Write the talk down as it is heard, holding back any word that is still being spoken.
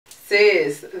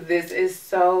Sis, this is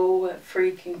so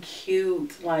freaking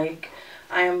cute. Like,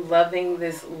 I am loving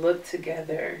this look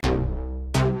together.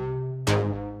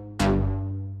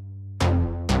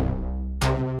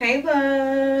 Hey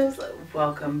loves,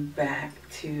 welcome back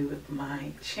to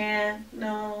my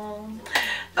channel.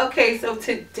 Okay, so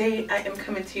today I am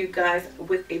coming to you guys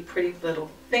with a pretty little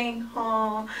thing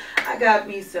haul. I got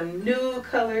me some nude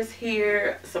colors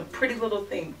here, some pretty little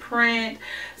thing print,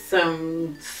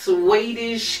 some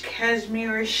Swedish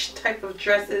cashmere-ish type of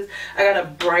dresses. I got a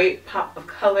bright pop of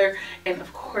color, and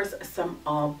of course some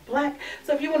all black.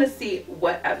 So if you want to see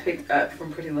what I picked up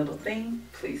from Pretty Little Thing,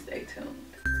 please stay tuned.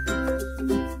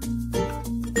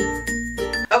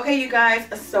 Okay, you guys,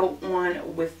 so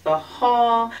on with the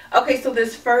haul. Okay, so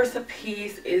this first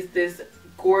piece is this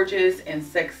gorgeous and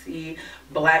sexy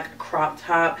black crop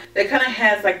top that kind of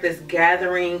has like this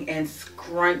gathering and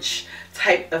scrunch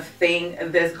type of thing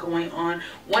that's going on.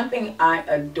 One thing I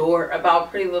adore about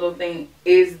Pretty Little Thing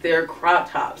is their crop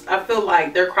tops. I feel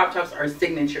like their crop tops are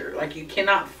signature. Like, you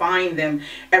cannot find them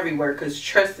everywhere, because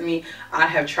trust me, I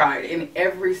have tried. In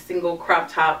every single crop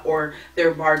top or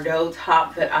their Bordeaux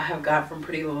top that I have got from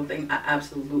Pretty Little Thing, I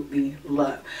absolutely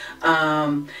love.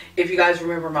 If you guys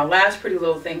remember my last Pretty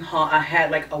Little Thing haul, I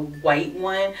had like a white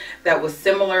one that was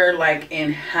similar like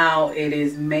in how it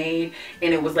is made,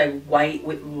 and it was like white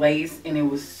with lace, and it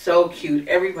was so cute.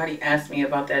 Everybody asked me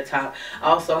about that top. I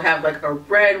also have like a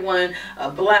red one, a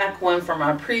black one from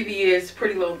my previous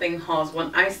Pretty Little Thing hauls.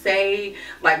 When I say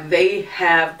like they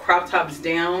have crop tops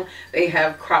down, they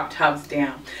have crop tops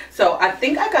down. So I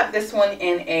think I got this one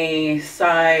in a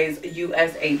size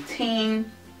US 18,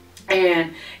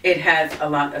 and it has a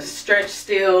lot of stretch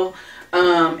still,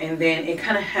 and then it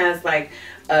kind of has like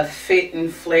a fit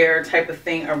and flare type of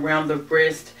thing around the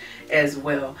wrist as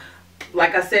well.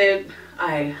 Like I said,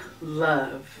 I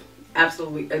love,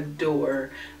 absolutely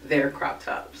adore their crop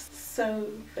tops. So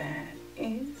that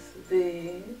is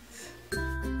this.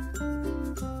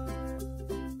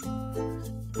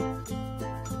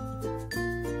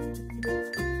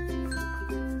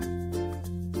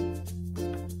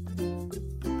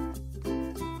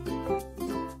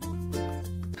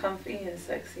 Comfy and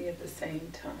sexy at the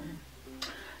same time.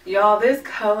 Y'all, this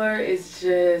color is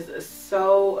just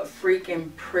so freaking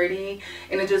pretty,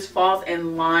 and it just falls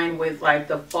in line with like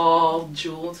the fall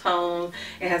jewel tone.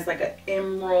 It has like an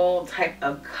emerald type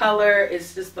of color.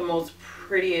 It's just the most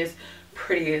prettiest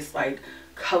like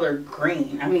color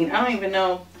green. I mean, I don't even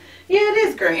know. Yeah, it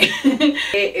is green.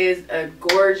 It is a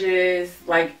gorgeous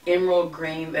like emerald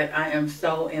green that I am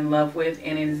so in love with,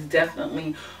 and it is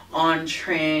definitely on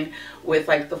trend with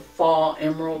like the fall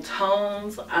emerald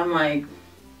tones.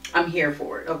 I'm here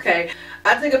for it, okay?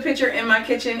 I took a picture in my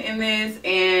kitchen in this,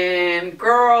 and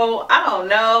girl, I don't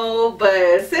know,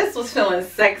 but sis was feeling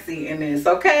sexy in this,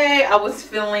 okay? I was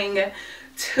feeling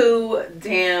too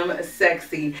damn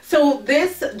sexy. So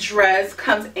this dress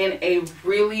comes in a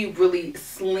really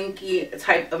slinky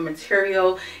type of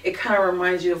material. It kind of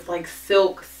reminds you of like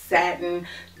silk, satin,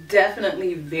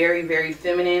 definitely very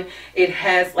feminine. It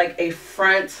has like a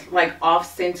front like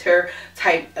off-center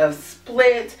type of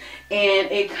split, and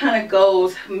it kind of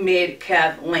goes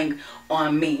mid-calf length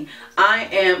on me. I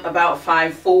am about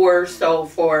 5'4", so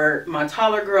for my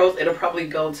taller girls it'll probably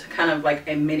go to kind of like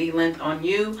a midi length on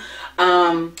you.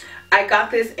 I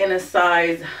got this in a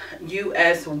size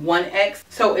US 1X,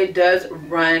 so it does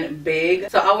run big.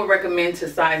 So I would recommend to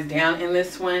size down in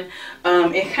this one.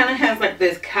 It kind of has like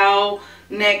this cow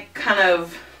neck kind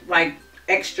of like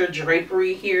extra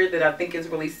drapery here that I think is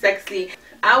really sexy.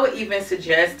 I would even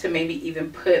suggest to maybe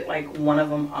even put like one of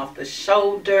them off the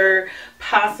shoulder,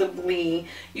 possibly,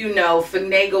 you know,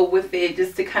 finagle with it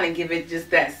just to kind of give it just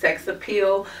that sex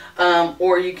appeal.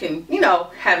 Or you can, you know,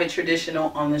 have it traditional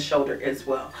on the shoulder as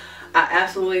well. I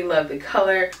absolutely love the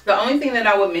color. The only thing that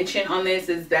I would mention on this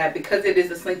is that because it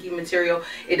is a slinky material,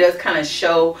 it does kind of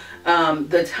show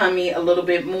the tummy a little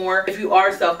bit more. If you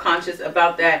are self-conscious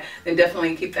about that, then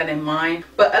definitely keep that in mind.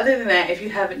 But other than that, if you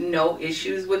have no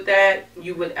issues with that,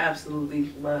 you would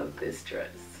absolutely love this dress.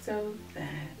 So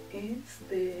that is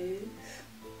this.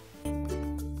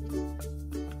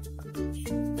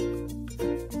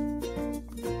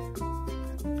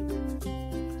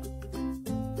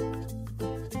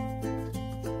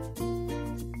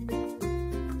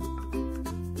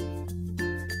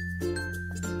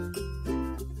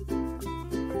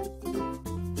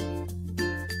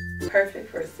 Perfect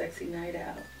for a sexy night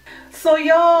out. So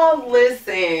y'all,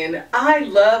 listen, I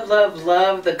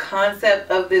love the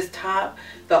concept of this top.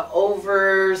 The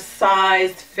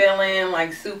oversized feeling,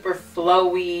 like super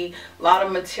flowy, a lot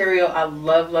of material. I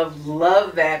love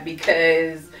that,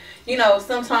 because you know,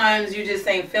 sometimes you just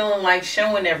ain't feeling like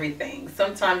showing everything.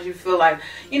 Sometimes you feel like,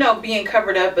 you know, being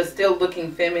covered up but still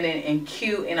looking feminine and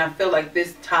cute. And I feel like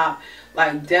this top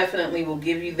like definitely will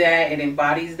give you that. It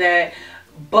embodies that.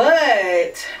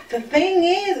 But the thing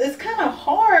is, it's kind of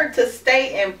hard to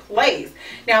stay in place.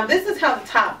 Now, this is how the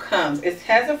top comes. It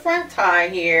has a front tie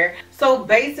here. So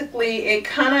basically, it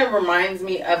kind of reminds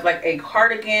me of like a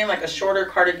cardigan, like a shorter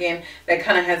cardigan that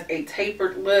kind of has a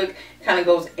tapered look, kind of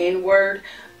goes inward.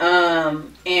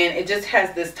 And it just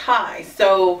has this tie.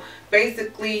 So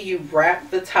basically, you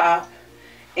wrap the top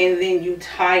and then you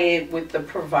tie it with the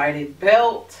provided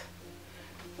belt.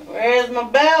 Where's my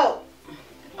belt?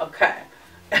 Okay.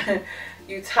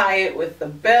 You tie it with the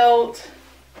belt,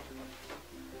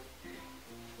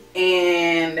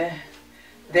 and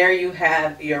there you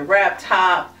have your wrap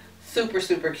top. Super,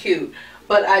 super cute.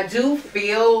 But I do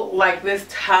feel like this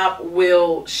top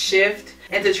will shift,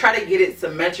 and to try to get it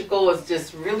symmetrical is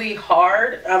just really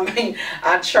hard. I mean,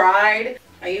 I tried.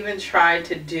 I even tried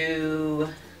to do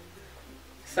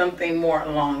something more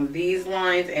along these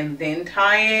lines and then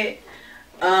tie it.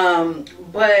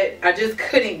 But I just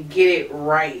couldn't get it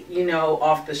right, you know,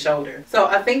 off the shoulder. So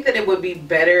I think that it would be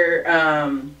better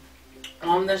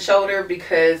on the shoulder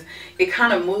because it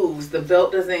kind of moves. The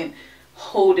belt doesn't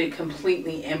hold it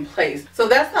completely in place. So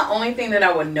that's the only thing that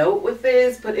I would note with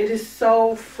this, but it is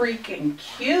so freaking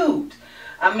cute.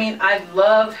 I mean, I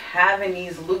love having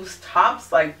these loose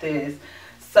tops like this.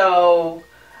 So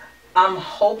I'm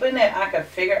hoping that I could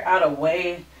figure out a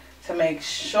way to make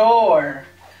sure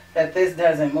that this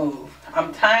doesn't move.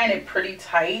 I'm tying it pretty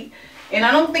tight, and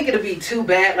I don't think it'll be too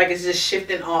bad, like it's just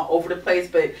shifting all over the place.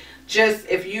 But just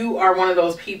if you are one of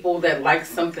those people that likes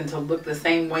something to look the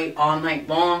same way all night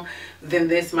long, then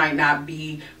this might not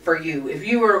be for you. If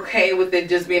you are okay with it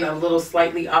just being a little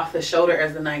slightly off the shoulder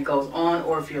as the night goes on,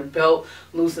 or if your belt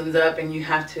loosens up and you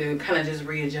have to kind of just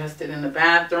readjust it in the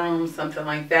bathroom, something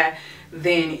like that,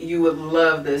 then you would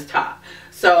love this top.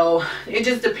 So it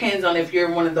just depends on if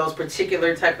you're one of those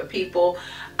particular type of people.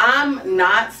 I'm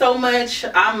not so much.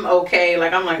 I'm okay.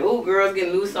 Like, I'm like, oh, girls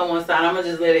getting loose on one side, I'm gonna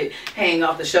just let it hang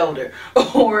off the shoulder.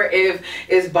 Or if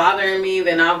it's bothering me,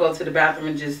 then I'll go to the bathroom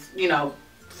and just, you know,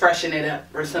 freshen it up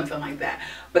or something like that.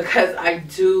 Because I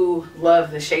do love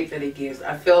the shape that it gives.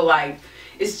 I feel like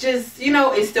it's just, you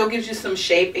know, it still gives you some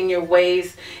shape in your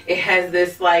waist. It has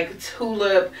this like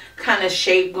tulip kind of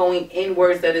shape going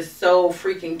inwards that is so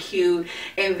freaking cute.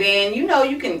 And then, you know,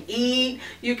 you can eat,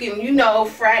 you can, you know,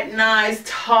 fraternize,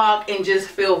 talk, and just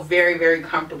feel very, very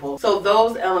comfortable. So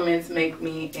those elements make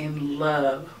me in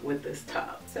love with this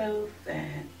top. So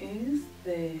that is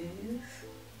this.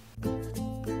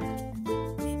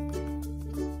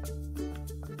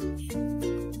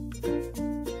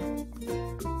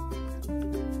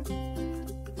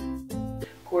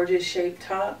 Gorgeous shaped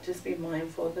top. Just be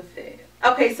mindful of the fit.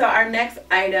 Okay, so our next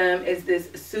item is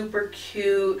this super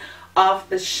cute off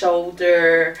the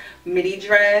shoulder midi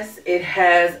dress. It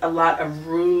has a lot of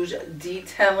rouge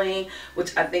detailing,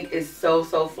 which I think is so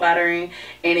flattering,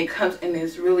 and it comes in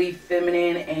this really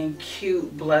feminine and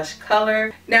cute blush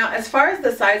color. Now, as far as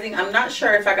the sizing, I'm not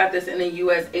sure if I got this in the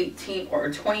US 18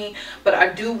 or 20, but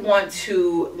I do want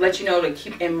to let you know to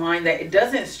keep in mind that it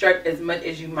doesn't stretch as much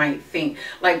as you might think.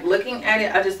 Like, looking at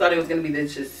it, I just thought it was going to be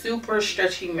this just super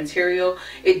stretchy material.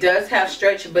 It does have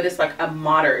stretch, but it's like a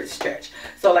moderate stretch.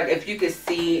 So like, if you could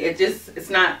see, it's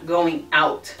not going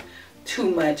out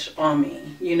too much on me,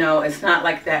 you know. It's not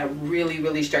like that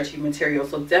really stretchy material,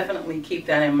 so definitely keep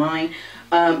that in mind.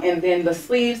 And then the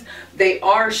sleeves, they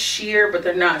are sheer, but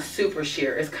they're not super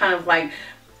sheer. It's kind of like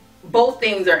both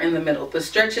things are in the middle. The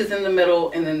stretch is in the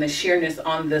middle, and then the sheerness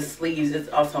on the sleeves is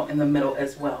also in the middle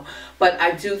as well. But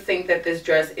I do think that this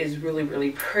dress is really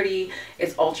pretty.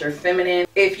 It's ultra feminine.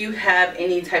 If you have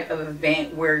any type of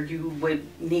event where you would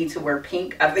need to wear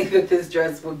pink, I think that this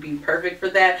dress would be perfect for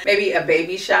that. Maybe a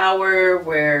baby shower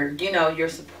where, you know, you're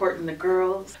supporting the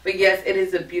girls. But yes, it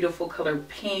is a beautiful color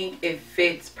pink. It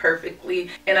fits perfectly,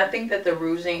 and I think that the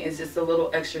rouging is just a little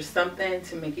extra something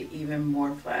to make it even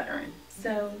more flattering.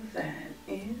 So that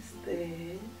is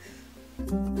this.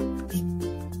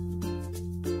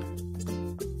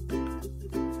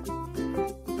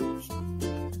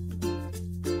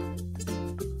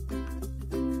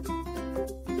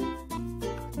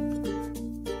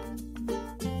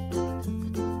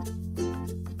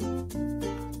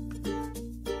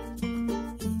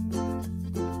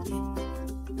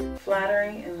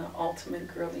 Flattering in the ultimate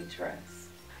girly dress.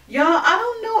 Y'all, I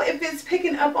don't know if it's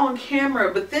picking up on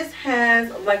camera, but this has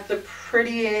like the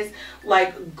prettiest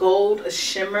like gold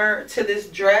shimmer to this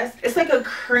dress. It's like a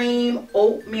cream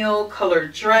oatmeal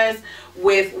colored dress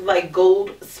with like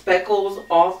gold speckles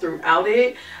all throughout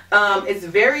it. It's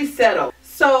very settled.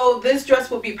 So this dress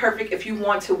would be perfect if you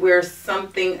want to wear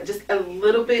something just a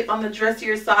little bit on the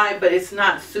dressier side, but it's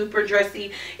not super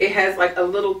dressy. It has like a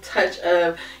little touch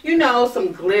of, you know,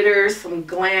 some glitter, some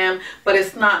glam, but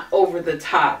it's not over the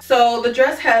top. So the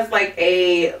dress has like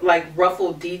a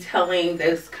ruffle detailing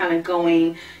that's kind of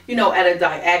going, you know, at a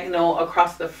diagonal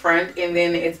across the front, and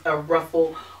then it's a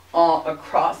ruffle all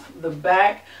across the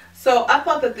back. So I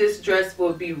thought that this dress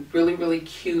would be really, really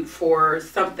cute for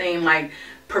something like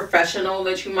professional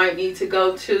that you might need to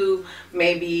go to,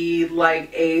 maybe like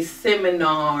a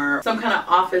seminar, some kind of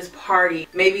office party,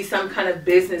 maybe some kind of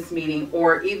business meeting,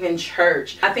 or even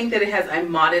church. I think that it has a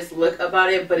modest look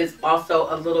about it, but it's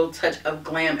also a little touch of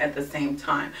glam at the same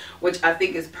time, which I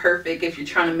think is perfect if you're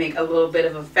trying to make a little bit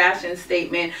of a fashion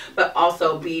statement, but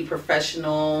also be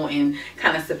professional and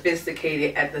kind of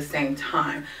sophisticated at the same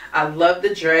time. I love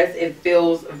the dress. It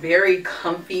feels very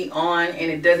comfy on, and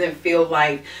it doesn't feel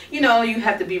like, you know, you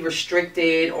have to be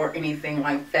restricted or anything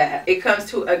like that. It comes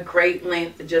to a great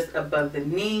length just above the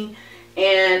knee,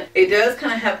 and it does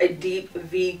kind of have a deep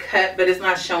V cut, but it's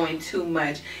not showing too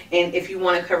much. And if you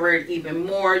want to cover it even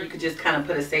more, you could just kind of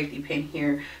put a safety pin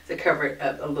here to cover it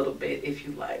up a little bit if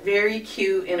you like. Very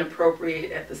cute and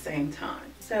appropriate at the same time.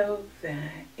 So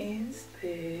that is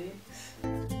this.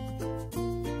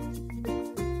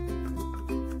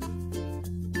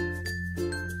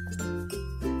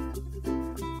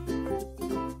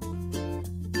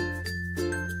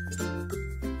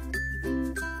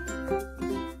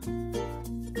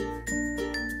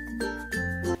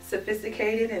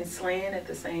 Sophisticated and slaying at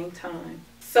the same time.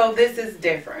 So this is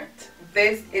different.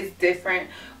 This is different,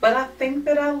 but I think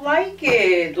that I like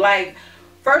it. Like,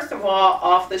 first of all,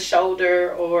 off the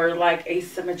shoulder or like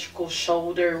asymmetrical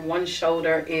shoulder, one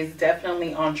shoulder is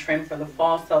definitely on trend for the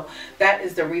fall. So that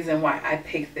is the reason why I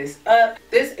picked this up.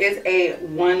 This is a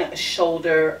one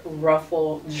shoulder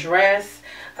ruffle dress.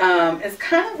 It's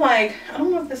kind of like, I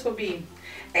don't know if this would be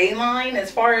A-line.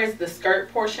 As far as the skirt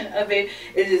portion of it,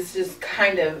 it is just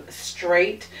kind of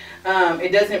straight.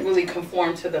 It doesn't really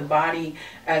conform to the body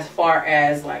as far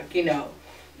as like, you know,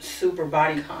 super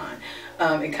bodycon.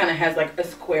 It kind of has like a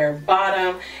square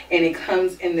bottom, and it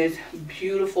comes in this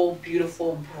beautiful,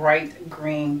 beautiful bright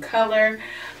green color.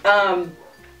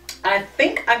 I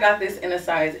think I got this in a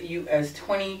size US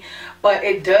 20, but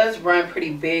it does run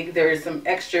pretty big. There is some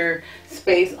extra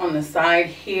space on the side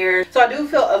here. So I do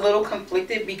feel a little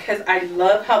conflicted because I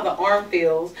love how the arm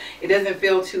feels. It doesn't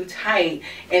feel too tight.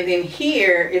 And then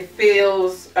here it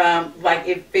feels like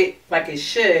it fit like it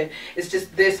should. It's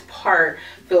just this part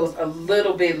feels a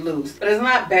little bit loose. But it's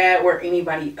not bad where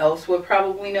anybody else would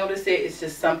probably notice it. It's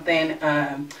just something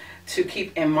to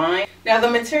keep in mind. Now the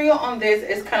material on this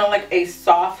is kind of like a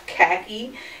soft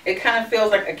khaki. It kind of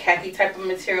feels like a khaki type of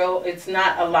material. It's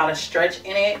not a lot of stretch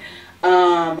in it,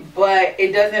 but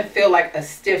it doesn't feel like a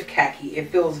stiff khaki. It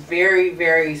feels very,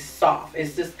 very soft.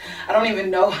 It's just, I don't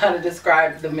even know how to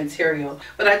describe the material,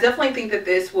 but I definitely think that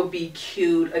this would be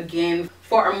cute again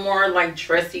for a more like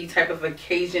dressy type of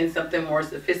occasion, something more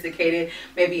sophisticated,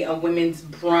 maybe a women's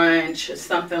brunch,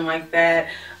 something like that.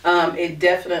 It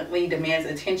definitely demands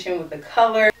attention with the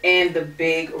color and the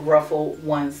big ruffle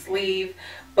one sleeve,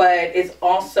 but it's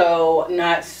also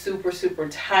not super, super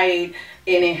tight,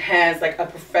 and it has like a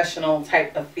professional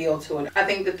type of feel to it. I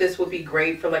think that this would be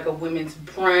great for like a women's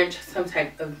brunch, some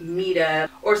type of meetup,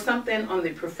 or something on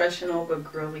the professional but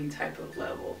girly type of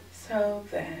level. So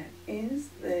that is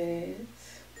this.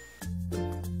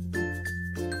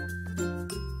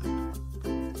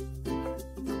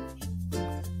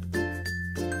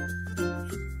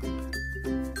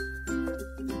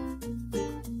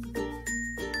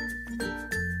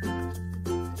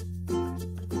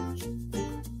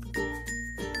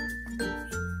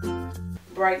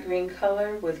 Bright green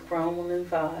color with grown woman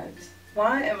vibes.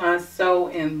 Why am I so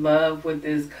in love with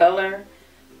this color?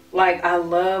 Like, I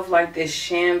love like this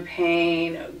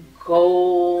champagne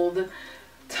gold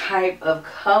type of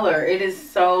color. It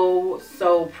is so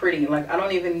pretty. Like, I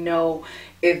don't even know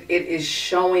if it is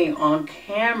showing on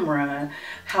camera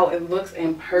how it looks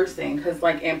in person, because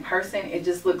like in person it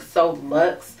just looks so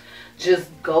luxe, just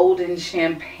golden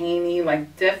champagne-y.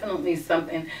 Like, definitely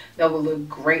something that will look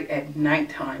great at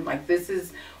nighttime. Like, this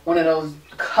is one of those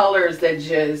colors that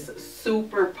just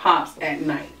super pops at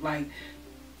night. Like,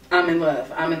 I'm in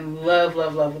love. I'm in love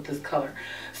with this color.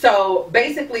 So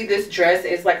basically this dress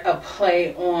is like a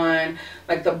play on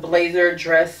like the blazer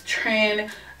dress trend.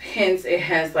 Hence it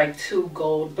has like 2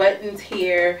 gold buttons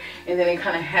here, and then it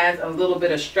kind of has a little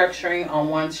bit of structuring on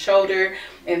one shoulder,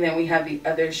 and then we have the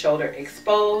other shoulder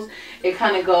exposed. It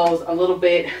kind of goes a little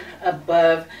bit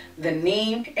above the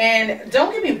knee. And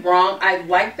don't get me wrong, I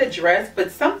like the dress,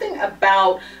 but something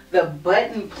about the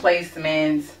button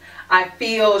placements I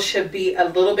feel should be a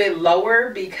little bit lower,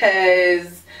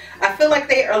 because I feel like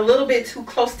they are a little bit too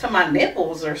close to my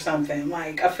nipples or something.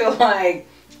 Like, I feel like,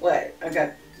 what, I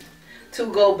got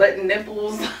 2 gold button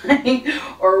nipples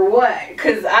or what?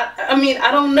 Because I mean, I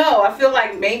don't know. I feel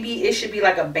like maybe it should be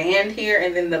like a band here,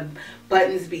 and then the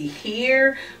buttons be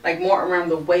here, like more around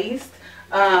the waist.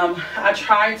 I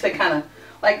tried to kind of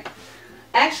like,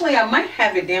 actually I might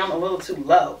have it down a little too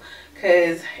low,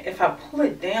 because if I pull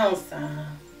it down some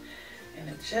and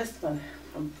adjust my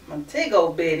tig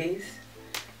old bitties,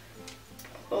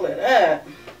 pull it up,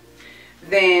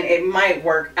 then it might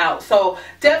work out. So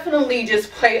definitely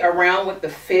just play around with the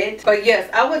fit. But yes,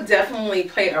 I would definitely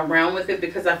play around with it,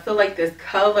 because I feel like this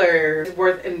color is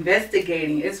worth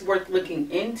investigating. It's worth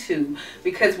looking into,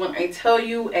 because when I tell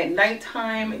you at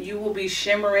nighttime you will be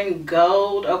shimmering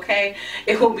gold, okay?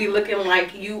 It will be looking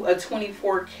like you a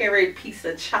 24 karat piece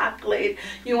of chocolate.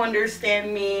 You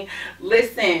understand me?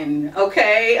 Listen,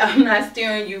 okay? I'm not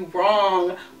steering you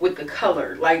wrong with the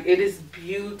color. Like, it is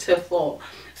beautiful.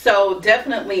 So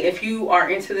definitely, if you are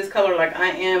into this color like I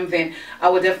am, then I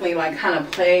would definitely like kind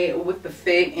of play with the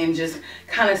fit and just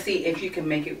kind of see if you can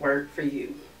make it work for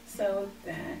you. So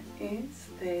that is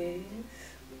this.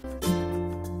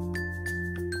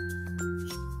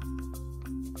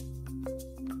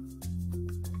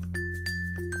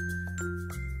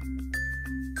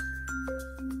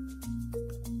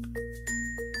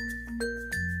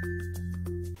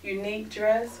 Unique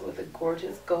dress with a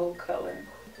gorgeous gold color.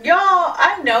 Y'all,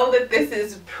 I know that this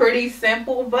is pretty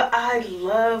simple, but I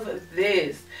love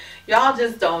this. Y'all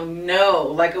just don't know.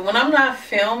 Like, when I'm not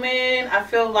filming, I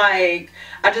feel like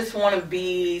I just want to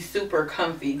be super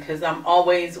comfy, because I'm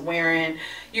always wearing,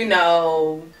 you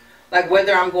know, like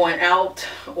whether I'm going out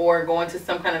or going to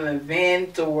some kind of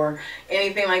event or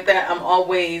anything like that, I'm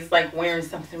always like wearing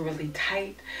something really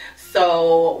tight.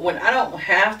 So when I don't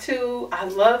have to, I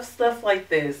love stuff like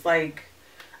this. Like,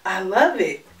 I love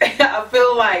it. I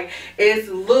feel like it's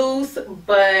loose,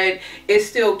 but it's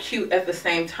still cute at the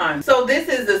same time. So this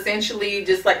is essentially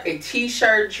just like a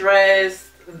t-shirt dress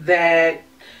that,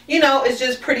 you know, it's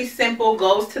just pretty simple,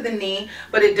 goes to the knee,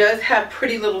 but it does have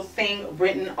pretty little thing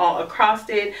written all across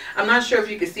it. I'm not sure if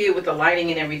you can see it with the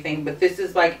lighting and everything, but this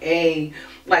is like a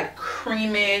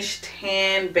creamish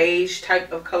tan beige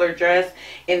type of color dress,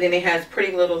 and then it has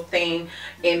pretty little thing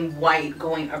in white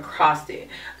going across it.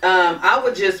 I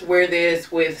would just wear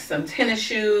this with some tennis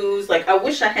shoes. Like, I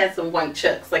wish I had some white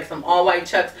chucks, like some all white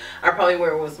chucks. I'd probably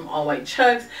wear it with some all white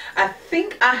chucks. I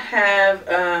think I have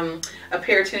a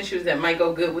pair of tennis shoes that might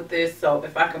go good with this, so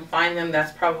if I can find them,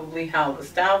 that's probably how to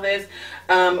style this.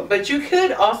 But you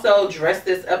could also dress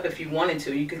this up if you wanted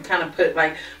to. You could kind of put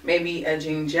like maybe a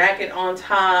jean jacket on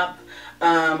top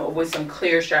with some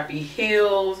clear strappy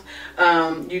heels.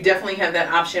 You definitely have that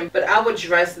option, but I would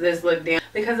dress this look down,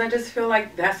 because I just feel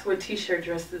like that's what t-shirt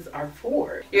dresses are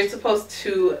for. You're supposed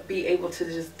to be able to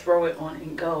just throw it on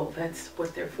and go. That's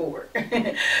what they're for.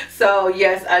 So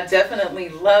yes, I definitely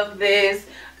love this.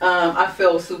 I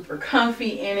feel super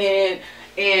comfy in it.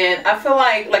 And I feel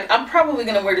like I'm probably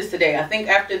going to wear this today. I think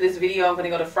after this video, I'm going to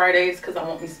go to Fridays, because I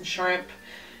want me some shrimp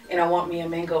and I want me a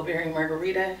mango berry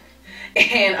margarita.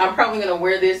 And I'm probably going to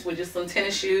wear this with just some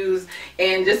tennis shoes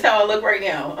and just how I look right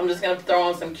now. I'm just going to throw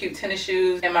on some cute tennis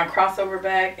shoes and my crossover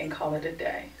bag and call it a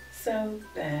day. So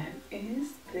that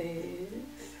is this.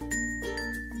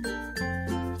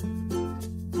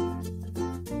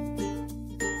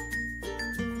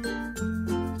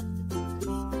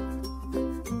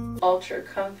 Ultra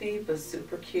comfy but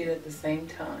super cute at the same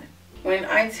time. When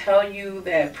I tell you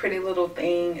that Pretty Little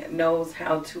Thing knows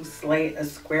how to slay a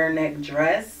square neck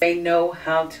dress, they know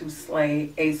how to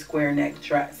slay a square neck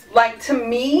dress. Like, to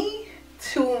me,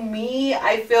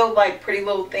 I feel like Pretty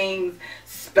Little Thing's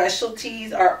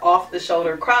specialties are off the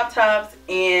shoulder crop tops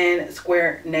and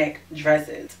square neck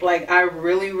dresses. Like, I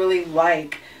really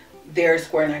like their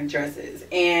square neck dresses,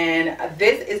 and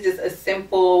this is just a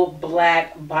simple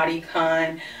black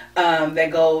bodycon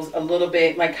that goes a little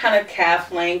bit like kind of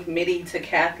calf length, midi to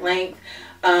calf length.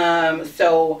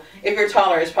 So if you're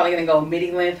taller, it's probably gonna go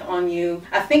midi length on you.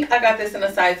 I think I got this in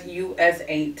a size US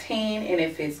 18, and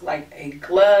it fits like a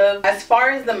glove. As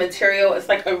far as the material, it's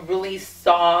like a really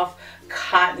soft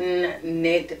cotton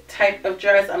knit type of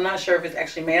dress. I'm not sure if it's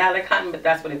actually made out of cotton, but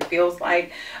that's what it feels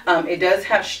like. It does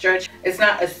have stretch. It's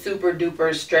not a super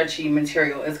duper stretchy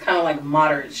material. It's kind of like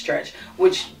moderate stretch,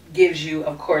 which gives you,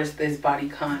 of course, this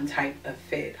bodycon type of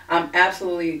fit. I'm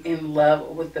absolutely in love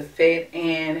with the fit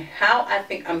and how I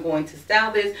think I'm going to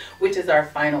style this, which is our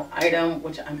final item,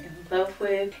 which I'm in love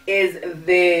with, is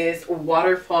this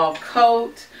waterfall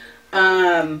coat.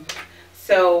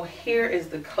 So here is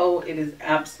the coat. It is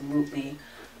absolutely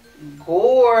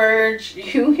gorgeous.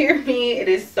 You hear me? It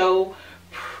is so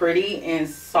pretty and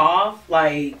soft.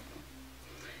 Like,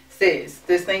 sis,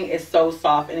 this thing is so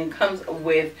soft, and it comes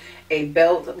with a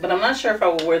belt, but I'm not sure if I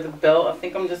will wear the belt. I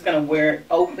think I'm just gonna wear it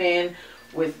open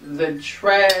with the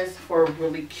dress for a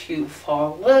really cute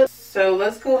fall look. So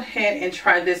let's go ahead and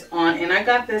try this on, and I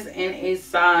got this in a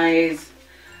size,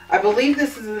 I believe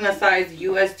this is in a size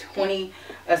US 20,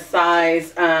 a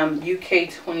size UK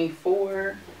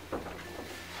 24.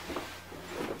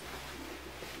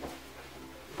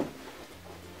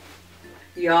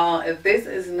 Y'all, if this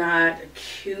is not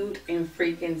cute and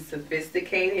freaking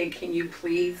sophisticated, can you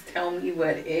please tell me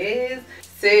what is?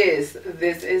 Sis,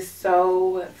 this is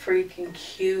so freaking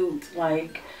cute.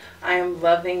 Like, I am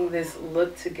loving this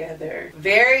look together.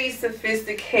 Very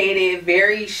sophisticated,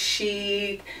 very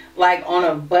chic, like on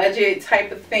a budget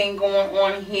type of thing going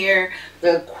on here.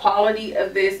 The quality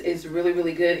of this is really,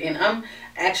 really good. And I'm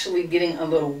actually getting a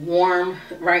little warm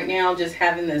right now just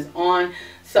having this on.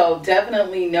 So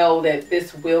definitely know that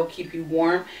this will keep you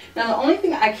warm. Now, the only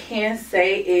thing I can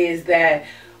say is that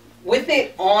with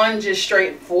it on just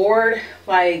straightforward,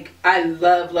 like, I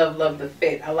love, love, love the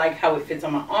fit. I like how it fits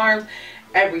on my arms,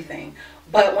 everything.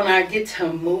 But when I get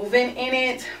to moving in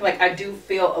it, like, I do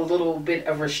feel a little bit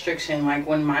of restriction, like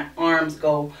when my arms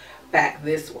go back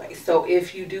this way. So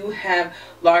if you do have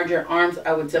larger arms,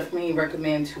 I would definitely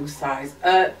recommend to size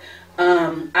up.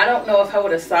 I don't know if I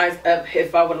would have sized up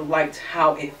if I would have liked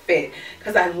how it fit,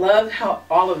 because I love how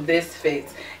all of this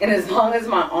fits, and as long as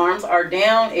my arms are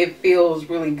down, it feels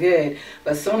really good.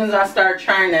 But as soon as I start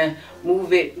trying to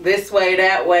move it this way,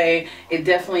 that way, it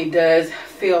definitely does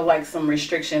feel like some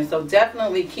restriction. So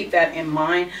definitely keep that in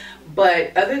mind.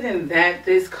 But other than that,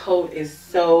 this coat is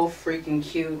so freaking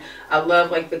cute. I love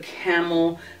like the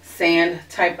camel sand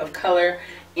type of color,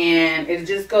 and it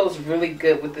just goes really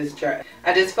good with this dress.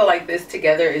 I just feel like this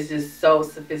together is just so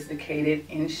sophisticated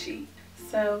and chic.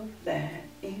 So that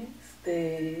is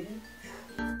this.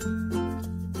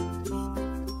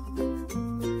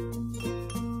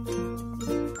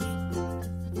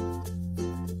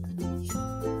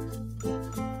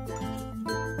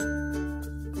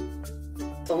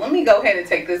 So let me go ahead and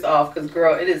take this off, because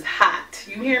girl, it is hot.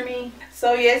 You hear me?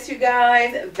 So yes, you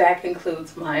guys, that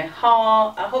concludes my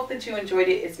haul. I hope that you enjoyed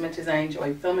it as much as I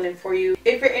enjoyed filming it for you.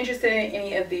 If you're interested in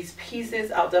any of these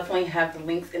pieces, I'll definitely have the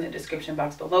links in the description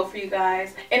box below for you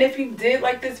guys. And if you did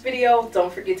like this video,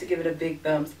 don't forget to give it a big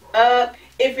thumbs up.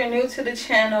 If you're new to the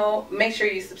channel, make sure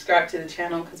you subscribe to the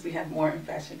channel, because we have more in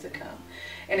fashion to come.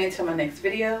 And until my next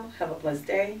video, have a blessed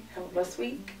day, have a blessed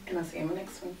week, and I'll see you in my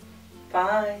next one.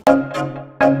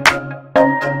 Bye.